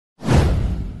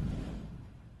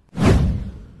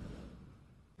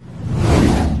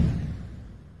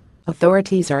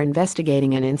Authorities are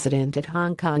investigating an incident at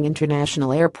Hong Kong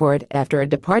International Airport after a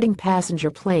departing passenger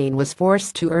plane was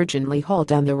forced to urgently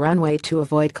halt on the runway to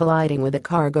avoid colliding with a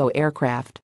cargo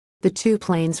aircraft. The two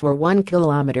planes were 1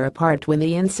 kilometer apart when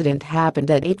the incident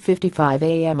happened at 8:55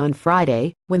 a.m. on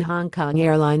Friday, when Hong Kong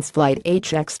Airlines flight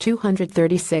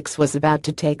HX236 was about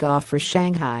to take off for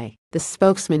Shanghai, the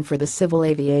spokesman for the Civil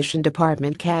Aviation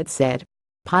Department CAD said.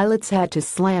 Pilots had to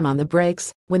slam on the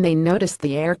brakes when they noticed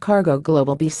the Air Cargo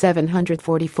Global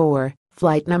B744,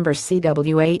 flight number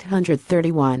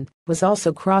CW831, was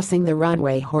also crossing the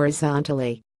runway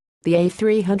horizontally. The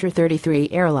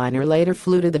A333 airliner later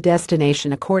flew to the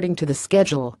destination according to the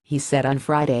schedule, he said on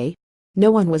Friday.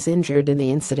 No one was injured in the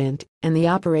incident, and the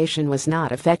operation was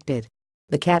not affected.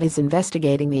 The CAT is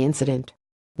investigating the incident.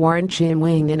 Warren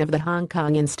Chim-Wing of the Hong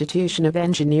Kong Institution of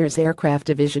Engineers Aircraft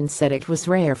Division said it was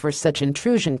rare for such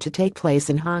intrusion to take place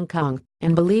in Hong Kong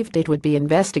and believed it would be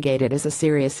investigated as a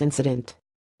serious incident.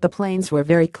 The planes were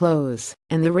very close,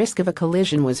 and the risk of a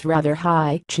collision was rather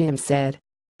high, Chim said.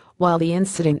 While the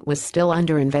incident was still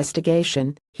under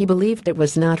investigation, he believed it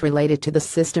was not related to the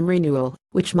system renewal,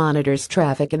 which monitors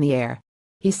traffic in the air.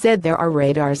 He said there are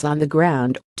radars on the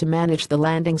ground to manage the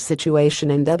landing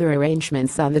situation and other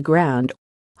arrangements on the ground.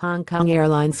 Hong Kong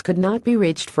Airlines could not be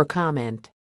reached for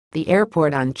comment. The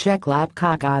airport on Chek Lap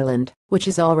Kok Island, which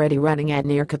is already running at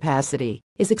near capacity,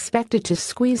 is expected to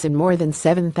squeeze in more than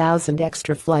 7,000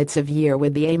 extra flights a year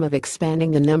with the aim of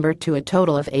expanding the number to a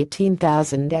total of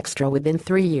 18,000 extra within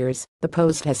 3 years, the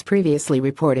Post has previously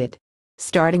reported.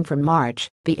 Starting from March,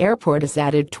 the airport has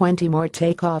added 20 more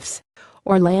takeoffs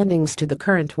or landings to the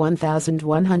current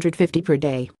 1,150 per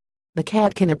day. The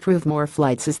CAT can approve more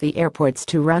flights as the airport's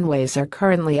two runways are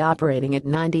currently operating at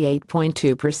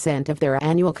 98.2% of their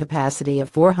annual capacity of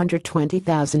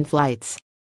 420,000 flights.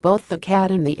 Both the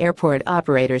CAT and the airport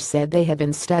operators said they have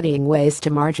been studying ways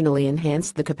to marginally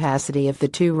enhance the capacity of the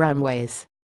two runways.